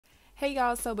Hey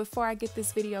y'all, so before I get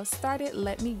this video started,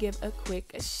 let me give a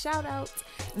quick shout out.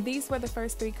 These were the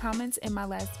first 3 comments in my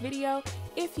last video.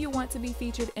 If you want to be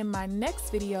featured in my next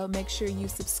video, make sure you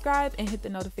subscribe and hit the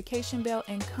notification bell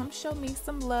and come show me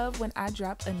some love when I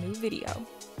drop a new video.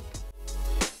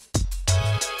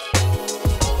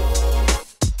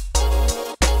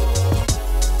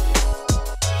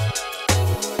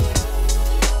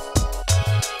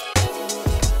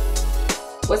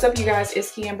 What's up, you guys?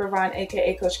 It's KeAmber Vaughn,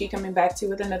 aka CoachKe, coming back to you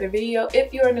with another video.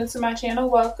 If you are new to my channel,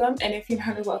 welcome, and if you're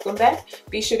not new, welcome back.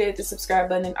 Be sure to hit the subscribe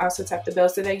button and also tap the bell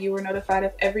so that you are notified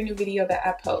of every new video that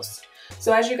I post.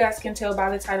 So as you guys can tell by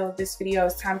the title of this video,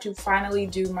 it's time to finally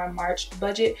do my March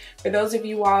budget. For those of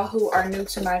you all who are new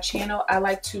to my channel, I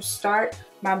like to start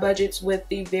my budgets with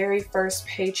the very first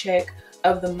paycheck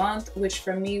of the month, which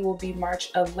for me will be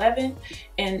March 11th,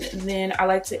 and then I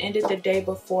like to end it the day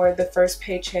before the first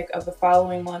paycheck of the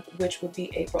following month, which would be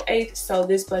April 8th. So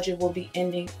this budget will be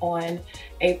ending on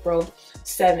April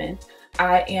 7th.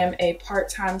 I am a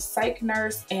part-time psych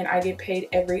nurse and I get paid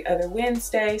every other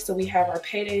Wednesday, so we have our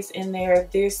paydays in there.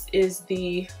 This is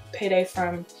the payday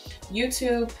from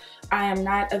YouTube. I am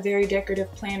not a very decorative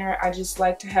planner. I just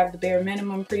like to have the bare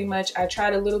minimum pretty much. I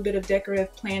tried a little bit of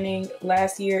decorative planning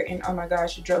last year and oh my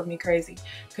gosh, it drove me crazy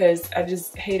because I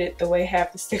just hated the way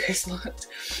half the stickers looked.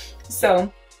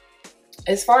 So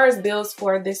as far as bills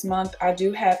for this month, I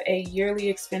do have a yearly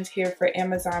expense here for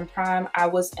Amazon Prime. I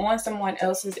was on someone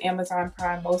else's Amazon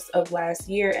Prime most of last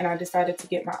year and I decided to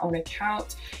get my own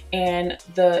account, and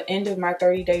the end of my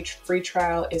 30-day free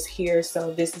trial is here.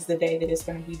 So this is the day that it's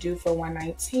going to be due for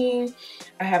 $119.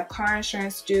 I have car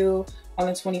insurance due on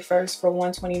the 21st for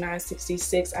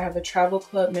 $129.66. I have a travel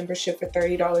club membership for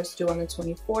 $30 due on the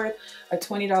 24th, a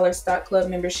 $20 stock club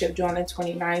membership due on the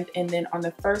 29th, and then on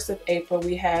the 1st of April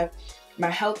we have my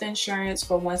health insurance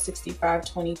for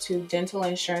 $165.22, dental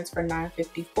insurance for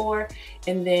 $954,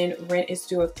 and then rent is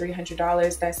due of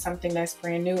 $300. That's something that's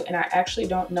brand new, and I actually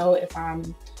don't know if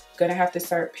I'm gonna have to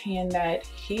start paying that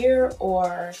here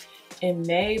or in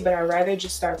May, but I'd rather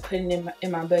just start putting in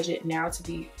my budget now to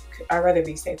be, I'd rather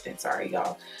be safe than sorry,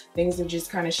 y'all. Things are just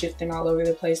kind of shifting all over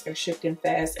the place. They're shifting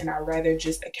fast, and I'd rather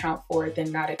just account for it than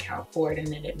not account for it, and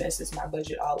then it messes my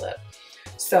budget all up.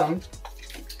 So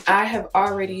I have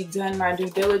already done my due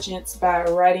diligence by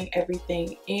writing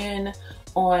everything in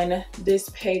on this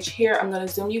page here. I'm going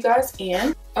to zoom you guys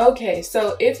in. Okay,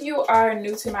 so if you are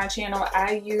new to my channel,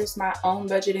 I use my own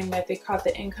budgeting method called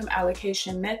the income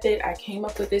allocation method. I came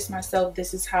up with this myself.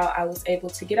 This is how I was able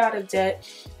to get out of debt.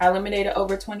 I eliminated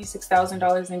over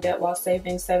 $26,000 in debt while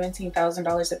saving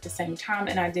 $17,000 at the same time,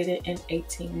 and I did it in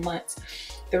 18 months.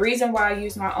 The reason why I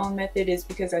use my own method is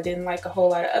because I didn't like a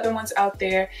whole lot of other ones out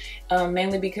there,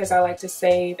 mainly because I like to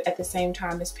save at the same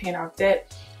time as paying off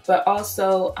debt. But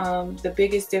also the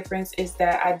biggest difference is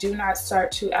that I do not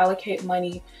start to allocate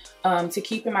money to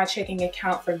keep in my checking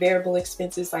account for variable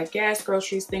expenses like gas,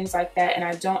 groceries, things like that. And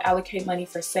I don't allocate money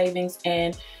for savings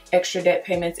and extra debt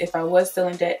payments if I was still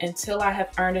in debt until I have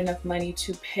earned enough money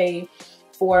to pay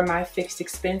for my fixed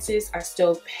expenses. I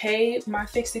still pay my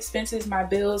fixed expenses, my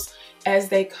bills, as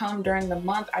they come during the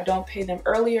month. I don't pay them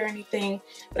early or anything,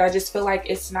 but I just feel like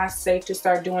it's not safe to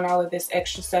start doing all of this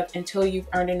extra stuff until you've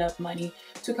earned enough money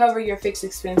to cover your fixed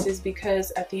expenses, because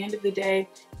at the end of the day,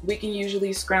 we can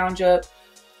usually scrounge up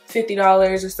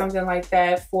 $50 or something like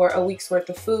that for a week's worth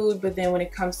of food, but then when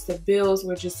it comes to bills,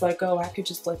 we're just like, oh, I could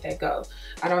just let that go.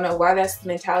 I don't know why that's the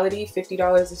mentality.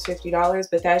 $50 is $50,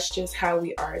 but that's just how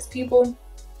we are as people.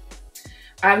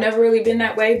 I've never really been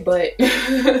that way, but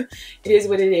it is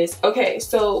what it is. Okay,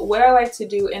 so what I like to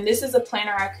do, and this is a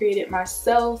planner I created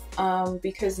myself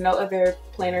because no other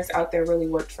planners out there really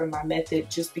worked for my method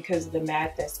just because of the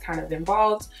math that's kind of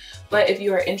involved. But if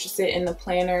you are interested in the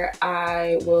planner,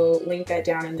 I will link that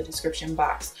down in the description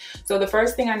box. So the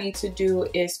first thing I need to do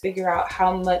is figure out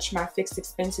how much my fixed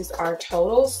expenses are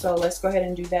total. So let's go ahead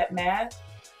and do that math.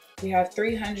 We have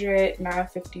 $300,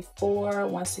 $954,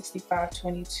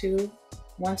 $165.22.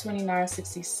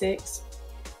 $129.66.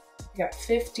 We got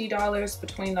 $50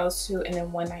 between those two, and then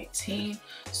 $119.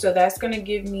 So that's going to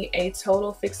give me a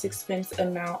total fixed expense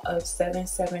amount of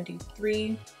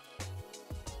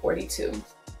 $773.42.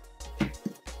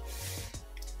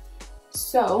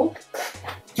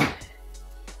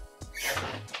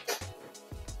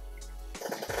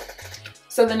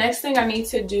 So the next thing I need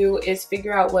to do is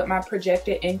figure out what my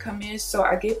projected income is. So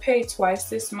I get paid twice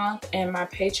this month, and my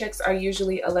paychecks are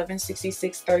usually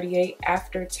 $1166.38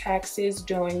 after taxes,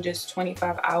 doing just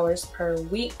 25 hours per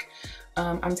week.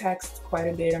 I'm taxed quite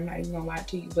a bit, I'm not even gonna lie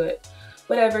to you, but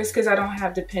whatever. It's because I don't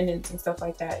have dependents and stuff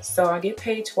like that. So I get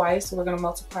paid twice. So we're going to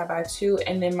multiply by 2.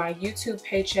 And then my YouTube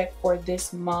paycheck for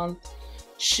this month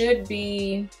should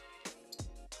be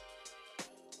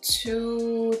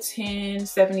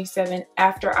 $210.77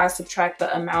 after I subtract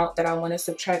the amount that I want to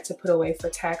subtract to put away for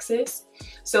taxes.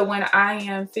 So when I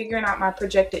am figuring out my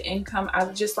projected income, I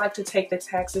would just like to take the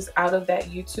taxes out of that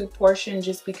YouTube portion,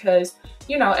 just because,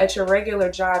 you know, at your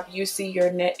regular job, you see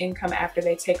your net income after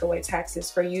they take away taxes.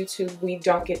 For YouTube, we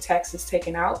don't get taxes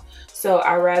taken out. So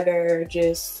I rather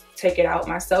just take it out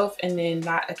myself and then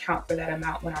not account for that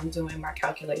amount when I'm doing my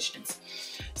calculations.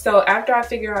 So after I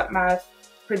figure out my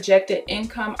projected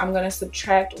income, I'm going to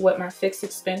subtract what my fixed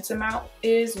expense amount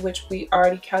is, which we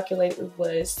already calculated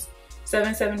was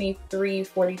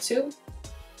 $773.42.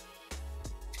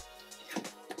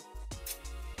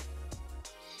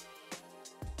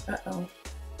 Uh-oh.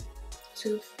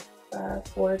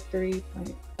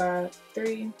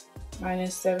 2543.53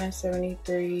 minus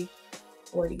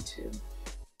 773.42.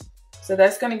 So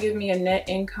that's going to give me a net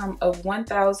income of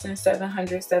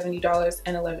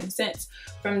 $1,770.11.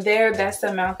 From there, that's the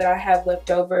amount that I have left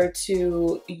over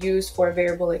to use for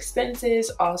variable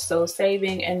expenses, also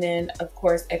saving, and then of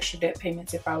course extra debt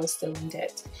payments if I was still in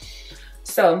debt.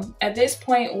 So at this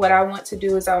point, what I want to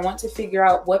do is I want to figure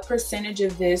out what percentage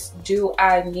of this do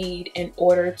I need in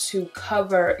order to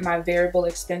cover my variable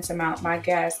expense amount, my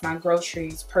gas, my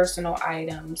groceries, personal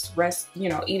items,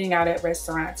 eating out at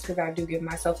restaurants, because I do give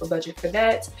myself a budget for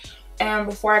that. And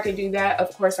before I could do that,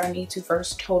 of course, I need to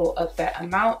first total up that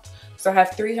amount. So I have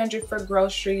 $300 for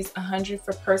groceries, $100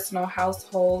 for personal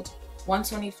household,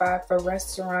 $125 for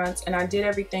restaurants, and I did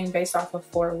everything based off of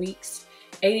 4 weeks.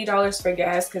 $80 for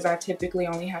gas, because I typically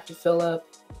only have to fill up,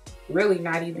 really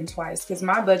not even twice, because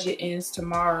my budget ends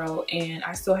tomorrow and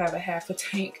I still have a half a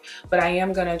tank, but I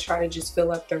am going to try to just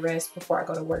fill up the rest before I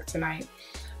go to work tonight,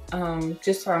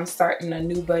 just so I'm starting a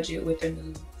new budget with a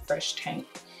new fresh tank.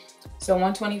 So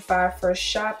 $125 for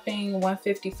shopping,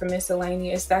 $150 for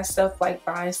miscellaneous. That's stuff like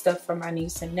buying stuff for my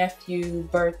niece and nephew,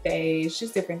 birthdays,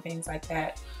 just different things like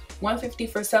that.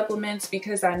 $150 for supplements,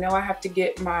 because I know I have to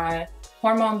get my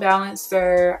hormone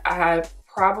balancer. I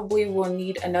probably will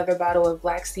need another bottle of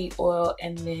black seed oil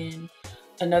and then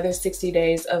another 60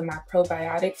 days of my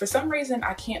probiotic. For some reason,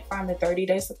 I can't find the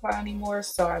 30-day supply anymore,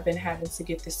 so I've been having to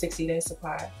get the 60-day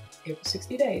supply every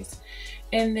 60 days.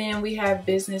 And then we have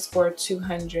business for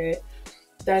 $200.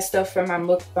 That's stuff for my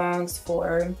mukbangs,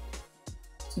 for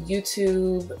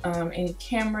YouTube, any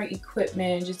camera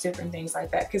equipment, just different things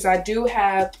like that. Because I do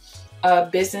have a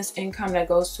business income that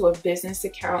goes to a business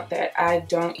account that I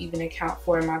don't even account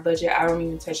for in my budget. I don't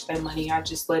even touch that money. I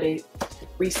just let it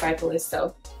recycle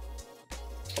itself.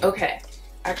 Okay,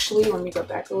 actually, let me go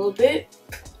back a little bit.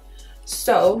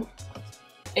 So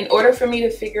in order for me to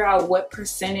figure out what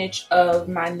percentage of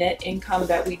my net income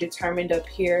that we determined up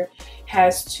here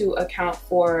has to account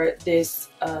for this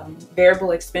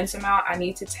variable expense amount, I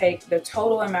need to take the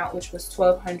total amount, which was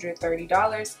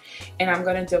 $1,230, and I'm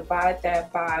going to divide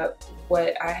that by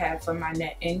what I have for my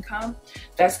net income.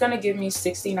 That's going to give me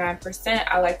 69%.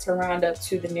 I like to round up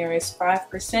to the nearest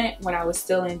 5%. When I was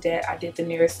still in debt, I did the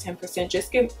nearest 10%,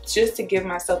 just to give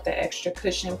myself the extra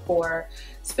cushion for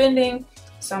spending.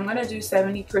 So I'm going to do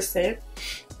 70%.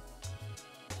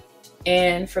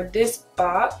 And for this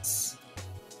box,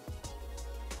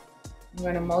 I'm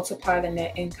going to multiply the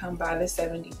net income by the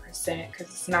 70%, because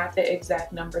it's not the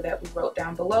exact number that we wrote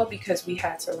down below because we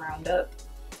had to round up.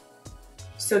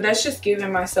 So that's just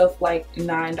giving myself like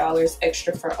 $9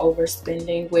 extra for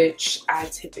overspending, which I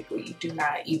typically do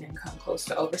not even come close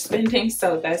to overspending.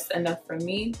 So that's enough for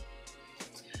me.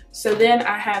 So then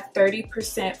I have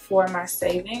 30% for my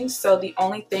savings. So the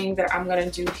only thing that I'm going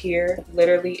to do here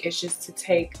literally is just to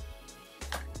take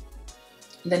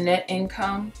the net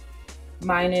income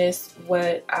minus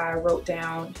what I wrote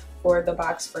down for the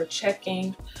box for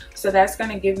checking. So that's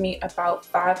going to give me about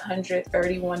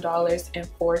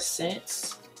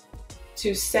 $531.04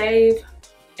 to save.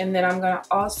 And then I'm going to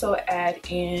also add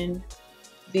in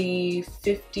the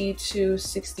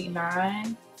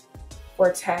 $52.69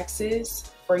 for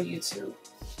taxes for YouTube.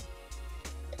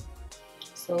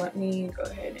 So let me go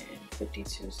ahead and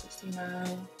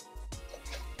 $52.69.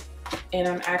 And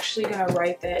I'm actually going to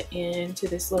write that into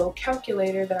this little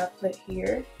calculator that I put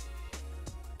here.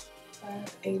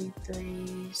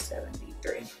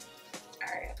 583.73.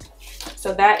 All right.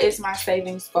 So that is my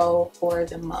savings goal for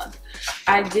the month.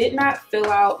 I did not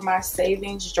fill out my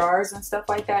savings jars and stuff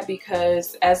like that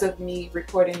because as of me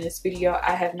recording this video,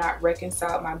 I have not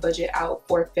reconciled my budget out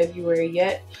for February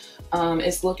yet.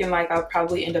 It's looking like I'll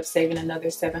probably end up saving another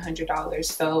 $700.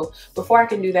 So before I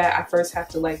can do that, I first have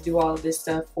to like do all of this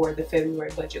stuff for the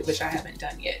February budget, which I haven't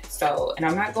done yet. So, and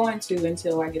I'm not going to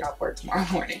until I get off work tomorrow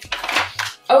morning.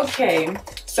 Okay,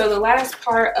 so the last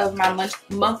part of my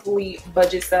monthly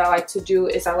budgets that I like to do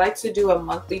is I like to do a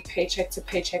monthly paycheck to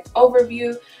paycheck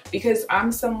overview because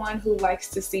I'm someone who likes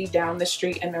to see down the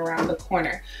street and around the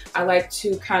corner. I like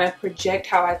to kind of project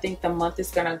how I think the month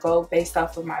is gonna go based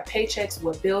off of my paychecks,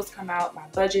 what bills come out, my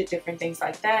budget, different things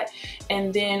like that.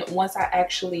 And then once I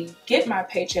actually get my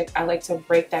paycheck, I like to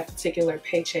break that particular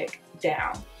paycheck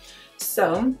down.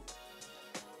 So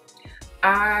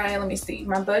let me see,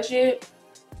 my budget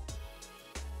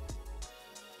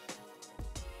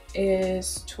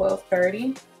is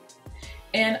 $12.30,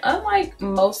 and unlike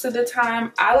most of the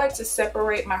time, I like to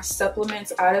separate my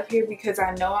supplements out of here because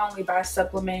I know I only buy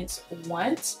supplements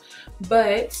once,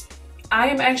 but I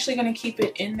am actually going to keep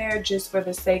it in there just for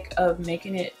the sake of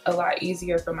making it a lot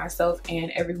easier for myself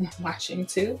and everyone watching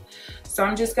too. So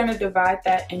I'm just going to divide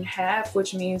that in half,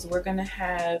 which means we're going to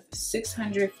have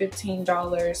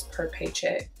 $615 per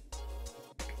paycheck.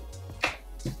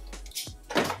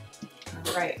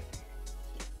 All right.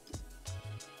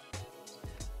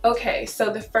 Okay,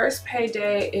 so the first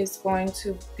payday is going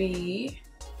to be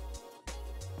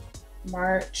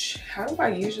March. How do I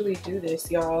usually do this,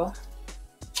 y'all?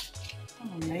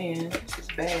 Oh man, this is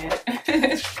bad.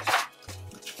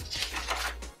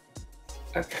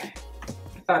 Okay,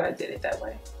 I thought I did it that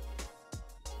way.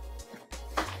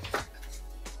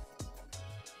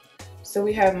 So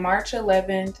we have March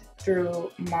 11th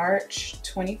through March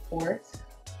 24th.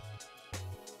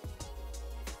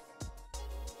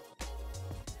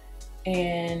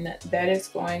 And that is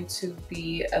going to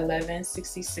be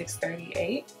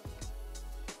 $1166.38.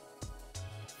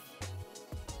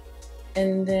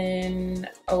 And then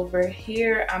over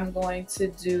here I'm going to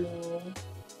do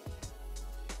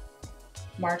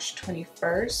March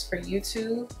 21st for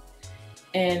YouTube,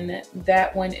 and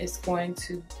that one is going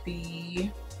to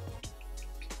be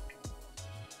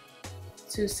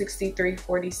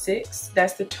 $263.46.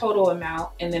 That's the total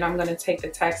amount, and then I'm going to take the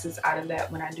taxes out of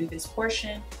that when I do this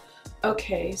portion.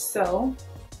 Okay, so,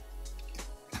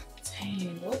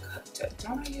 dang, look,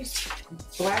 don't I use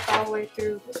black all the way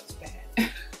through? This is bad.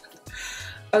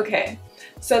 Okay,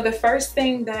 so the first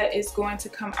thing that is going to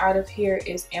come out of here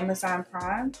is Amazon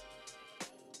Prime.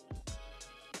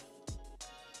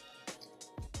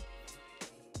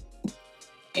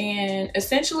 And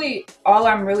essentially all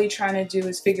I'm really trying to do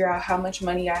is figure out how much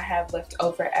money I have left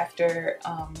over after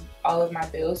all of my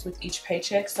bills with each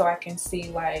paycheck, so I can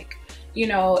see, like, you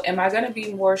know, am I going to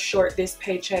be more short this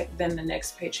paycheck than the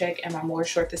next paycheck? Am I more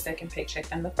short the second paycheck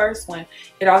than the first one?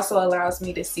 It also allows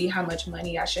me to see how much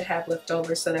money I should have left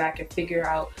over so that I can figure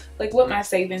out like what my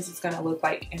savings is going to look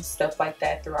like and stuff like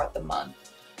that throughout the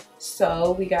month.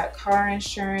 So we got car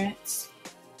insurance.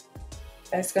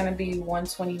 That's going to be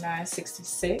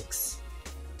 $129.66.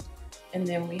 And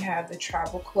then we have the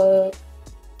travel club,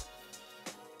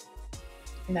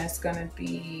 and that's going to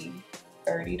be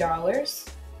 $30.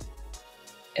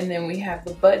 And then we have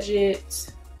the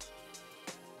budget,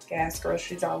 gas,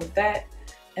 groceries, all of that,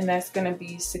 and that's going to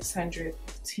be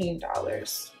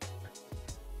 $615.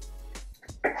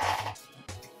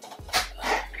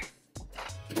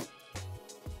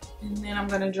 And then I'm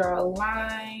going to draw a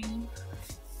line.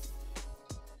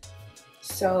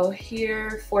 So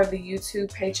here for the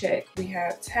YouTube paycheck, we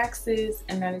have taxes,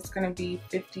 and then it's going to be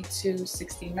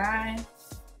 $52.69.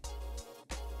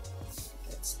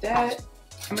 That's that.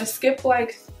 I'm gonna skip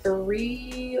like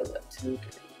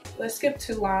let's skip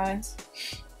 2 lines.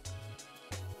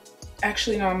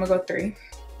 Actually, no, I'm gonna go 3.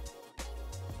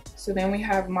 So then we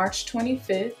have March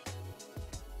 25th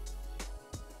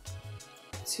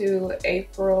to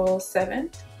April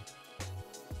 7th.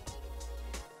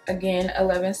 Again,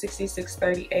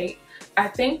 $1166.38. I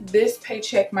think this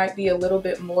paycheck might be a little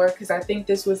bit more because I think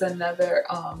this was another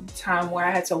time where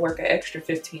I had to work an extra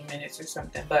 15 minutes or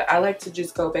something. But I like to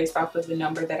just go based off of the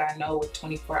number that I know with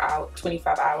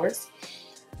 25 hours.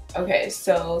 Okay,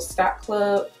 so Stock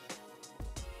Club.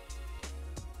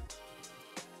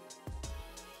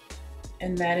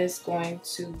 And that is going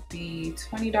to be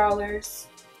 $20.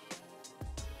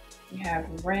 We have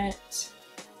rent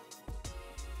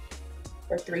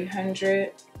for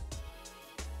 $300.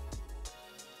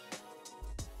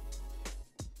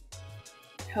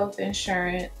 Health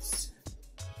insurance,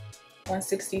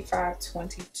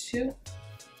 $165.22.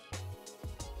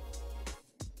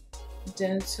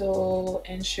 dental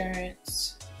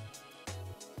insurance,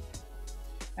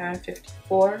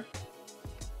 $954.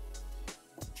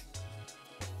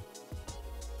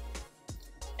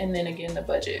 And then again, the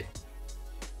budget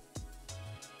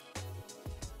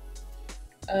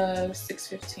of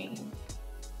 $615.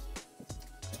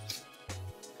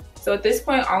 So at this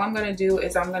point, all I'm going to do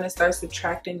is I'm going to start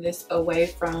subtracting this away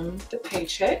from the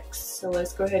paychecks. So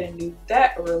let's go ahead and do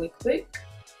that really quick.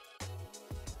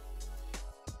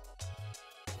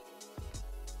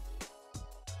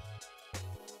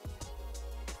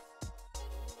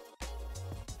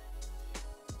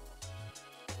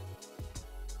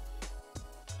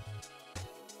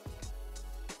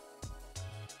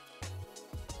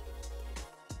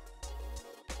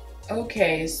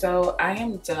 Okay, so I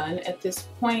am done at this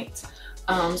point.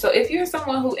 So if you're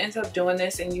someone who ends up doing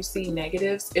this and you see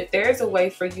negatives, if there's a way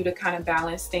for you to kind of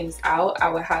balance things out, I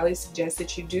would highly suggest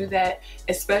that you do that,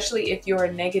 especially if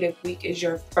your negative week is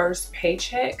your first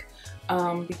paycheck.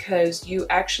 Because you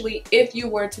actually, if you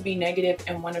were to be negative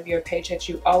in one of your paychecks,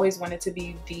 you always want it to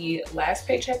be the last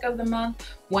paycheck of the month.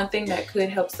 One thing that could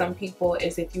help some people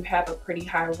is if you have a pretty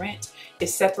high rent,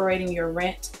 is separating your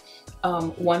rent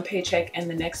one paycheck and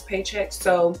the next paycheck.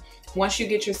 So once you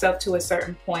get yourself to a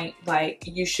certain point, like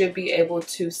you should be able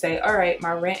to say, all right,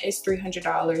 my rent is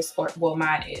 $300, or well,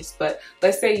 mine is, but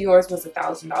let's say yours was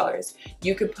 $1,000.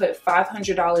 You could put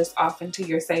 $500 off into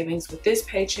your savings with this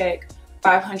paycheck,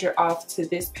 $500 off to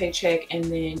this paycheck, and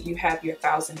then you have your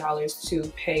 $1,000 to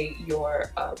pay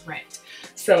your rent.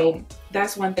 So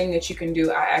that's one thing that you can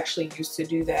do. I actually used to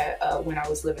do that when I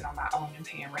was living on my own and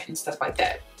paying rent and stuff like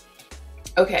that.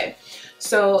 Okay,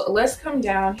 so let's come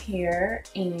down here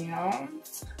and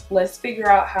let's figure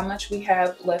out how much we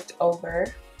have left over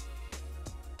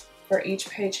for each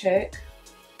paycheck.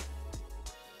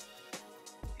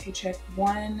 Paycheck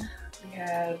 1, we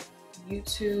have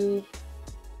YouTube,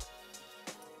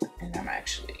 and I'm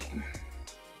actually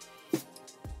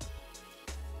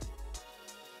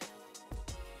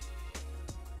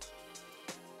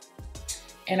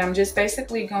and I'm just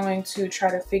basically going to try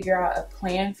to figure out a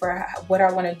plan for what I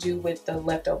want to do with the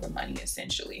leftover money,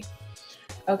 essentially.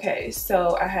 Okay,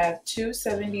 so I have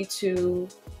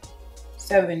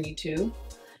 $272.72,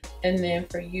 and then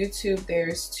for YouTube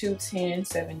there's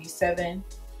 $210.77,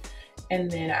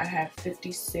 and then I have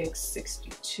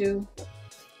 $56.62.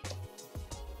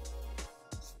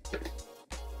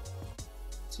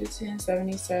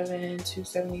 $210.77,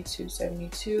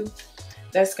 $272.72.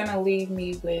 That's gonna leave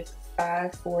me with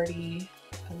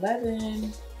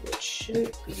 $540.11, which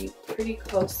should be pretty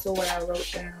close to what I wrote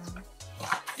down.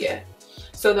 Yeah.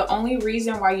 So the only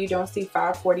reason why you don't see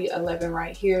 $540.11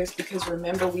 right here is because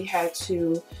remember we had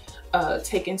to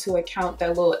take into account that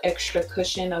little extra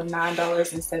cushion of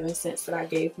 $9.07 that I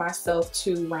gave myself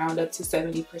to round up to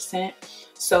 70%.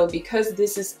 So because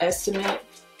this is estimate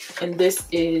and this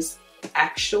is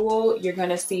actual, you're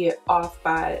gonna see it off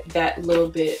by that little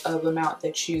bit of amount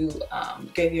that you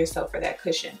gave yourself for that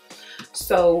cushion.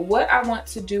 So what I want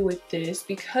to do with this,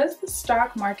 because the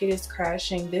stock market is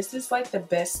crashing, this is like the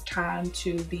best time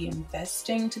to be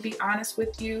investing, to be honest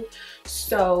with you.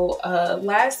 So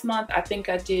last month I think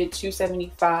I did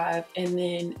 $275, and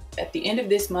then at the end of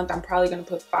this month I'm probably gonna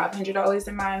put $500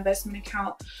 in my investment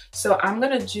account. So I'm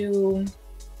gonna do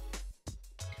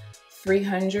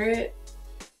 $300.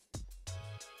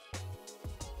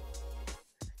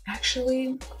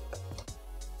 Actually,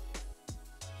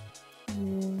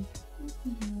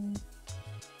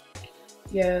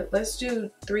 yeah, let's do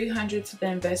 $300 to the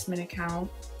investment account.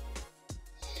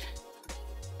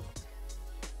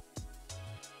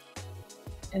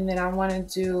 And then I want to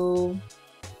do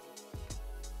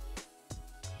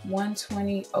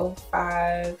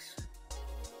 $120.05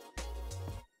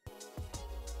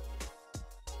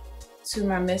 to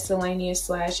my miscellaneous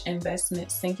 /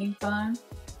 investment sinking fund.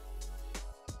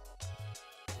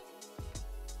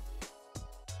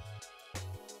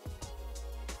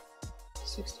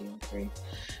 $60.03,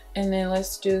 and then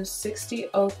let's do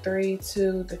 $60.03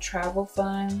 to the travel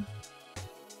fund,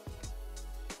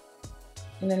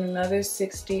 and then another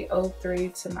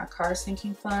 $60.03 to my car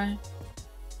sinking fund.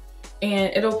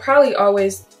 And it'll probably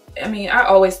always, I mean, I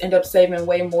always end up saving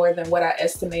way more than what I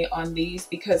estimate on these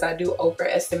because I do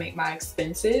overestimate my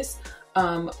expenses.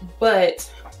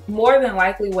 But more than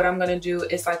likely what I'm going to do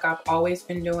is like I've always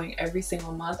been doing every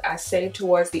single month. I save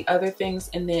towards the other things,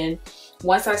 and then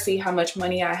once I see how much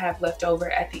money I have left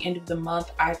over at the end of the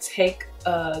month, I take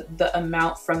the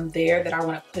amount from there that I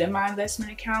want to put in my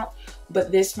investment account.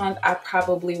 But this month I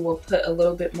probably will put a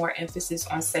little bit more emphasis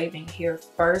on saving here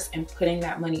first and putting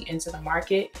that money into the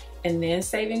market, and then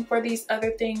saving for these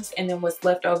other things. And then what's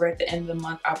left over at the end of the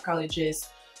month, I'll probably just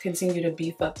continue to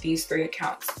beef up these 3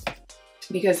 accounts.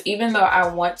 Because even though I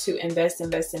want to invest,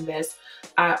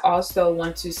 I also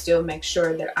want to still make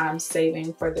sure that I'm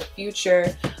saving for the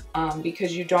future,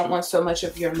 because you don't want so much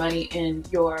of your money in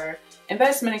your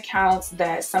investment accounts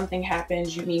that something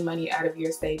happens, you need money out of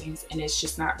your savings, and it's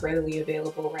just not readily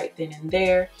available right then and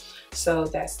there. So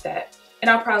that's that. And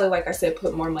I'll probably, like I said,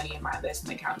 put more money in my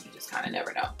investment account. You just kind of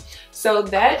never know. So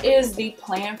that is the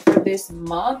plan for this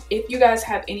month. If you guys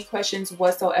have any questions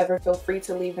whatsoever, feel free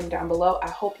to leave them down below. I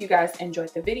hope you guys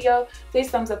enjoyed the video. Please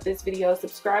thumbs up this video.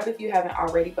 Subscribe if you haven't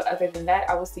already. But other than that,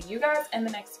 I will see you guys in the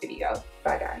next video.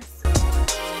 Bye, guys.